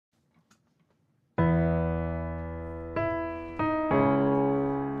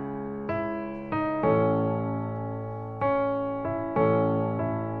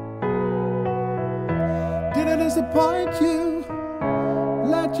disappoint you,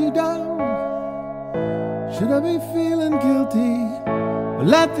 let you down? Should I be feeling guilty, or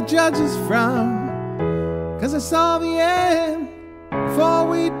let the judges frown? 'Cause I saw the end before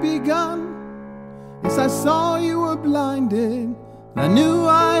we'd begun. Yes, I saw you were blinded, and I knew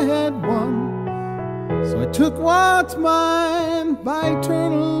I had won. So I took what's mine by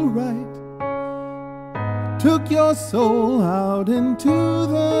eternal right, took your soul out into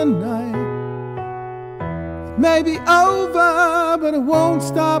the night. It may be over, but it won't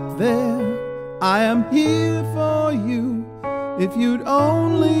stop there. I am here for you if you'd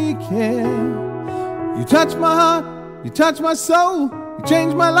only care. You touch my heart, you touch my soul, you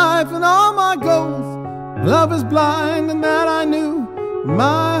changed my life and all my goals. Love is blind, and that I knew.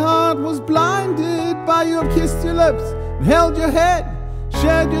 My heart was blinded by you. Have kissed your lips and held your head,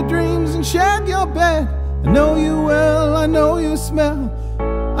 shared your dreams and shared your bed. I know you well, I know your smell.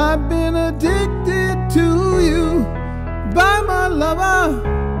 I've been addicted to you. Goodbye, my lover.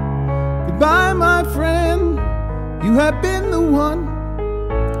 Goodbye, my friend. You have been the one.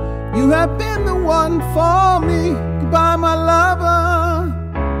 You have been the one for me. Goodbye, my lover.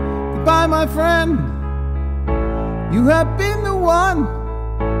 Goodbye, my friend. You have been the one.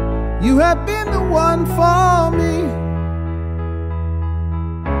 You have been the one for me.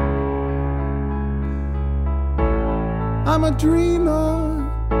 I'm a dreamer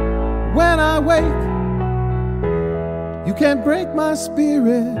when I wake. You can't break my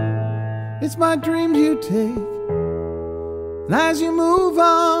spirit. It's my dreams you take. And as you move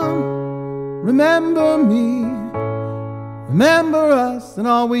on, remember me. Remember us and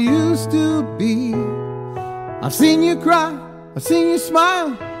all we used to be. I've seen you cry, I've seen you smile,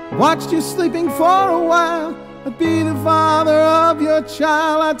 watched you sleeping for a while. I'd be the father of your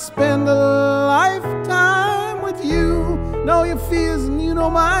child. I'd spend a lifetime with you. Know your fears and you know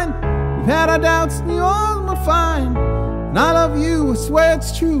mine. We've had our doubts and yours were fine. And I love you, I swear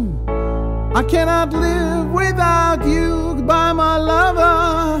it's true. I cannot live without you. Goodbye, my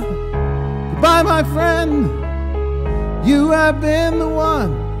lover. Goodbye, my friend. You have been the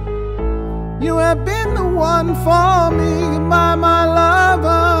one. You have been the one for me. Goodbye, my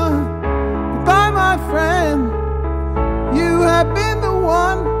lover. Goodbye, my friend. You have been the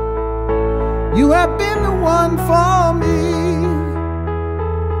one. You have been the one for me.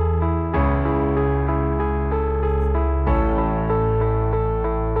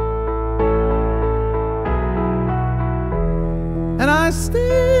 And I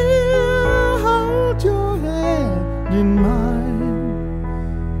still hold your hand in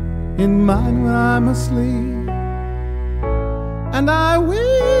mine when I'm asleep. And I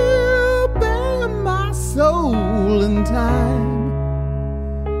will bare my soul in time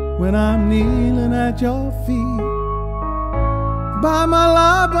when I'm kneeling at your feet. Goodbye, my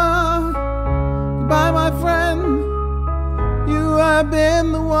lover. Goodbye, my friend. You have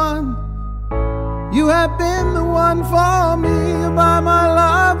been the one. You have been the one for me. Goodbye, my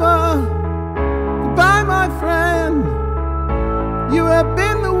lover. Goodbye, my friend. You have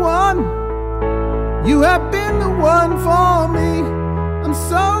been the one. You have been the one for me. I'm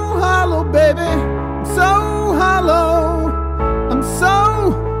so hollow, baby. I'm so hollow. I'm so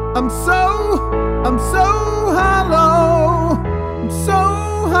hollow. I'm so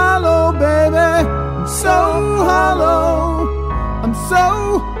hollow, baby. I'm so hollow. I'm so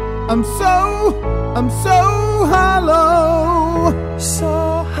hollow. So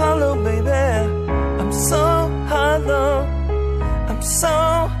hollow, baby. I'm so hollow.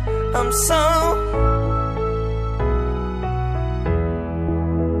 I'm so